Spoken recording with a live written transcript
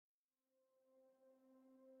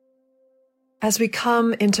As we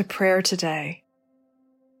come into prayer today,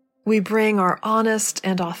 we bring our honest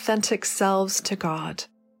and authentic selves to God,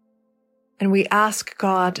 and we ask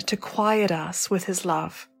God to quiet us with His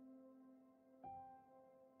love.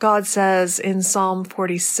 God says in Psalm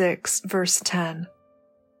 46, verse 10,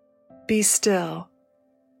 "Be still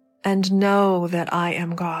and know that I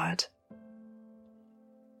am God."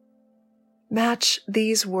 Match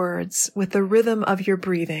these words with the rhythm of your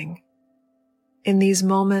breathing in these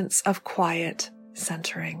moments of quiet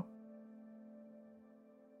centering.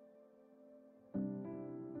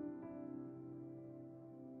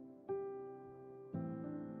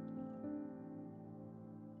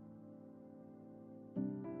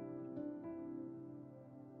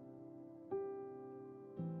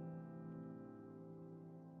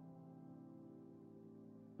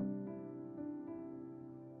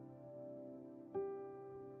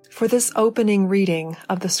 For this opening reading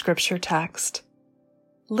of the scripture text,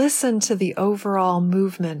 listen to the overall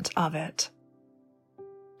movement of it.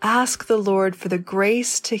 Ask the Lord for the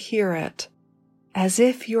grace to hear it as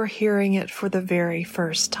if you're hearing it for the very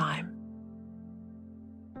first time.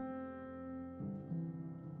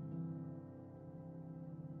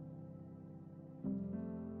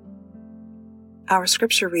 Our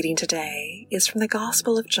scripture reading today is from the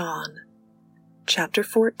Gospel of John, chapter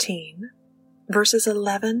 14, verses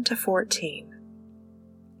 11 to 14.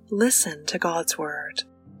 Listen to God's word.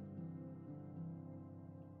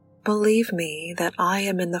 Believe me that I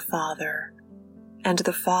am in the Father, and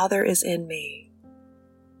the Father is in me.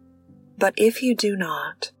 But if you do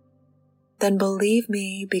not, then believe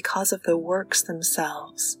me because of the works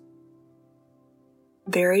themselves.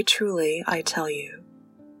 Very truly, I tell you,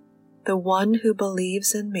 the one who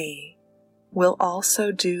believes in me will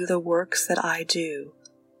also do the works that I do,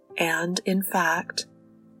 and, in fact,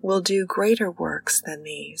 will do greater works than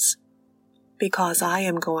these, because I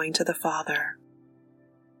am going to the Father.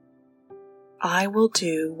 I will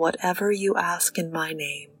do whatever you ask in my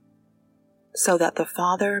name, so that the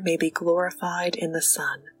Father may be glorified in the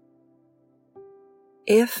Son.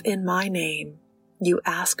 If in my name you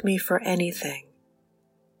ask me for anything,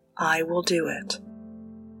 I will do it.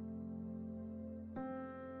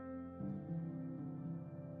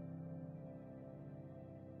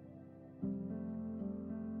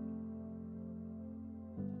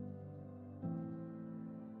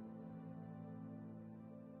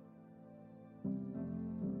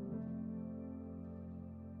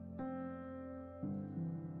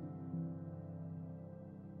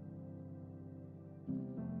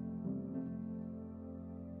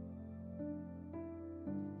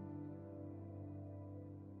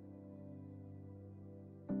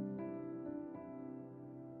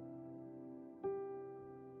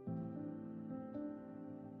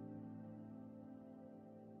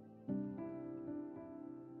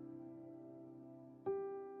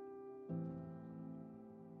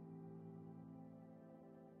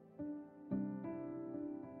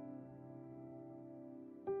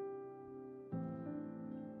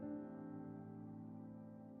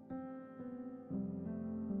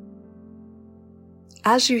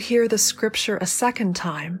 As you hear the scripture a second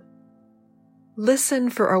time, listen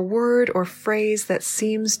for a word or phrase that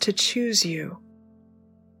seems to choose you,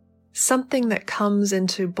 something that comes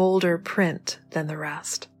into bolder print than the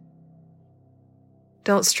rest.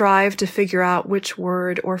 Don't strive to figure out which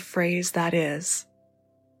word or phrase that is.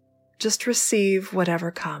 Just receive whatever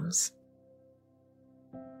comes.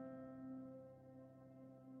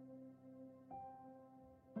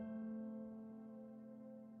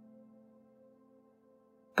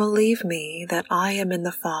 Believe me that I am in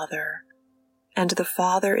the Father, and the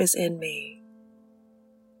Father is in me.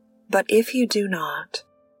 But if you do not,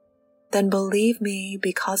 then believe me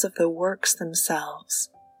because of the works themselves.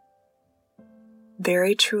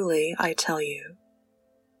 Very truly, I tell you,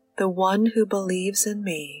 the one who believes in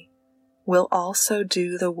me will also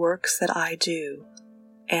do the works that I do,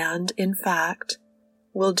 and, in fact,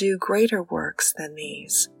 will do greater works than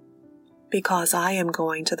these, because I am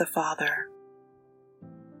going to the Father.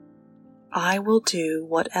 I will do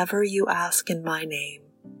whatever you ask in my name,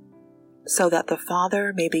 so that the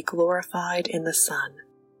Father may be glorified in the Son.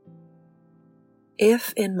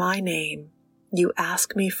 If in my name you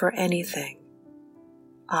ask me for anything,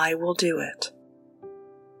 I will do it.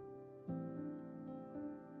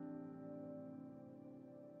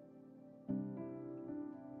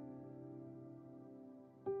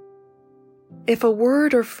 If a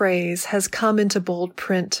word or phrase has come into bold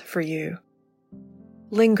print for you,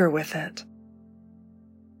 linger with it.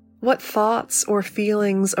 What thoughts or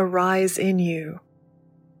feelings arise in you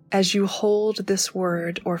as you hold this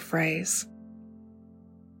word or phrase?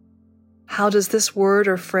 How does this word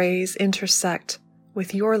or phrase intersect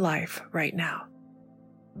with your life right now?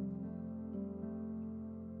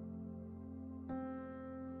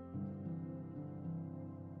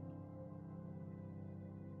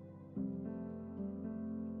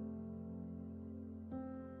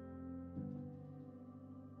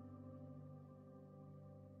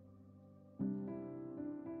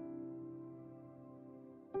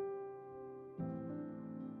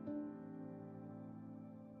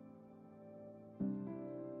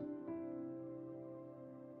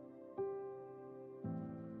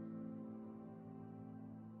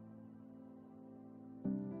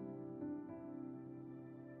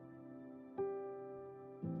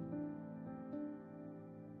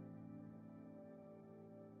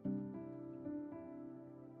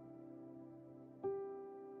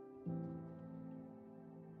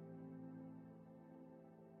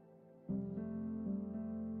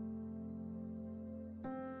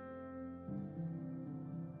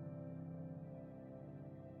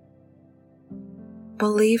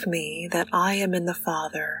 Believe me that I am in the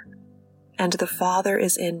Father, and the Father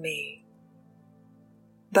is in me.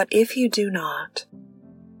 But if you do not,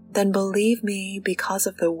 then believe me because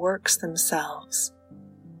of the works themselves.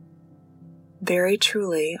 Very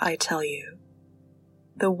truly, I tell you,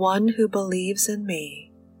 the one who believes in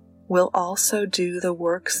me will also do the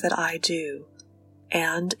works that I do,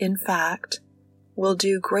 and, in fact, will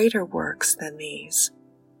do greater works than these,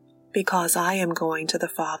 because I am going to the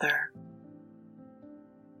Father.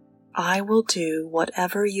 I will do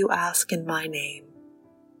whatever you ask in my name,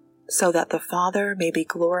 so that the Father may be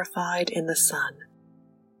glorified in the Son.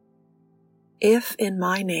 If in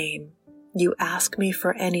my name you ask me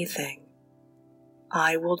for anything,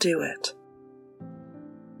 I will do it.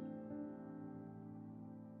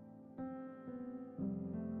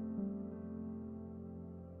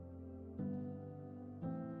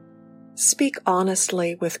 Speak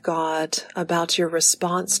honestly with God about your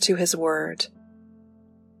response to His Word,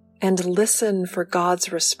 and listen for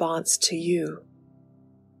God's response to you.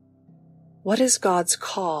 What is God's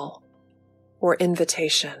call or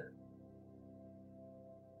invitation?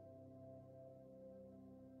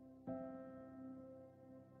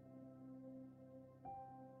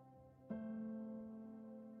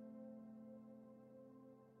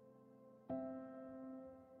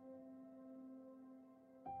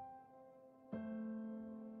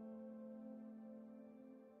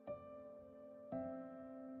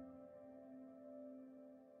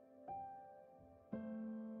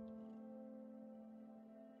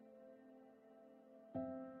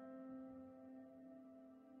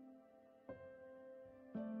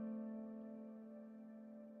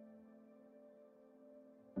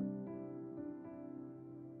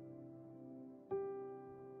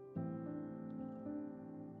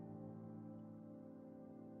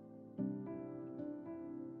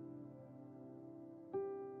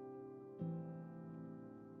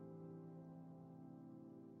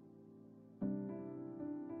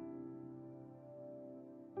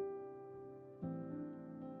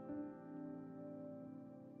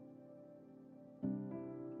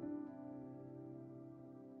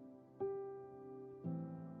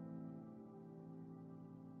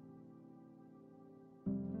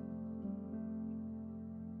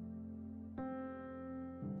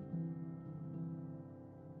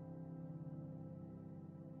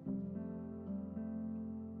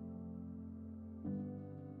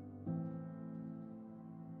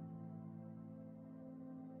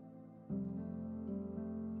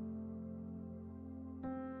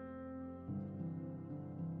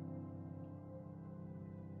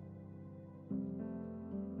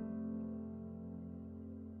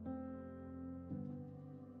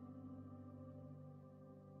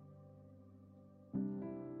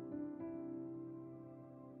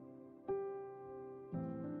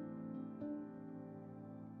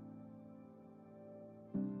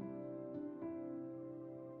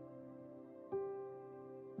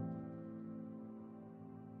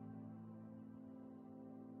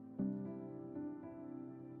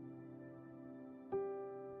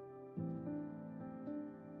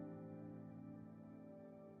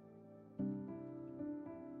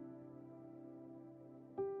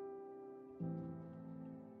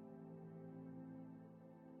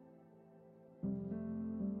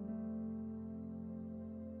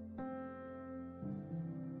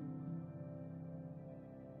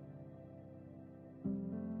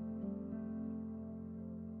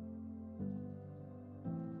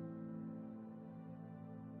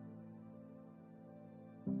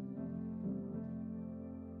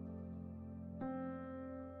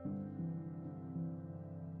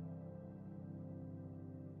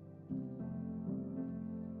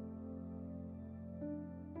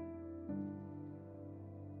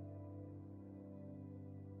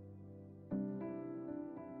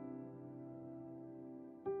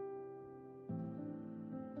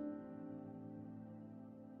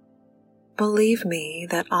 Believe me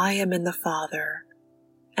that I am in the Father,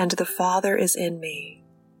 and the Father is in me.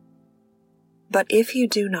 But if you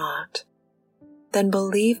do not, then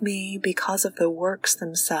believe me because of the works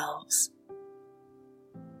themselves.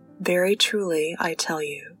 Very truly, I tell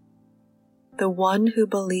you, the one who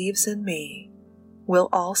believes in me will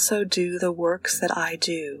also do the works that I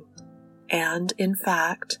do, and, in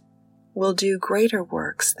fact, will do greater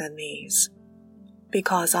works than these,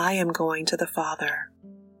 because I am going to the Father.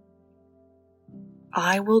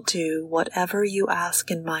 I will do whatever you ask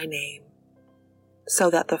in my name, so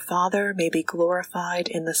that the Father may be glorified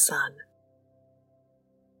in the Son.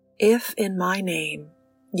 If in my name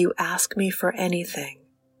you ask me for anything,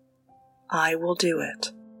 I will do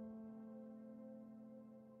it.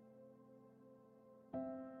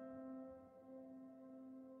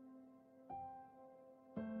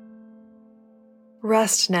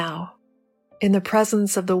 Rest now in the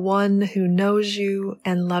presence of the one who knows you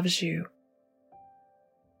and loves you.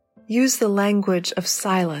 Use the language of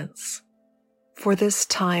silence for this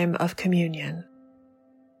time of communion.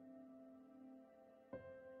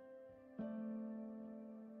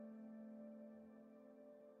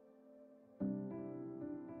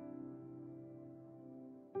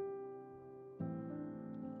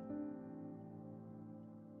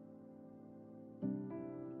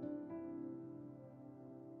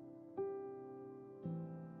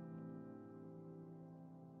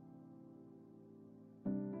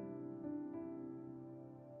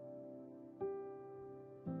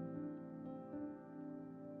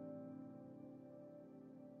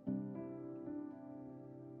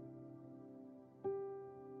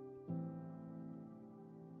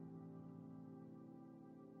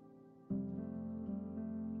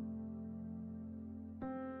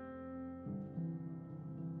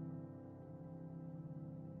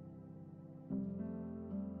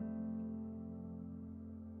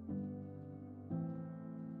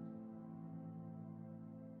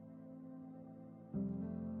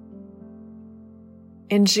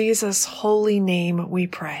 In Jesus' holy name we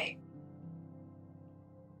pray.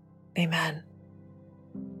 Amen.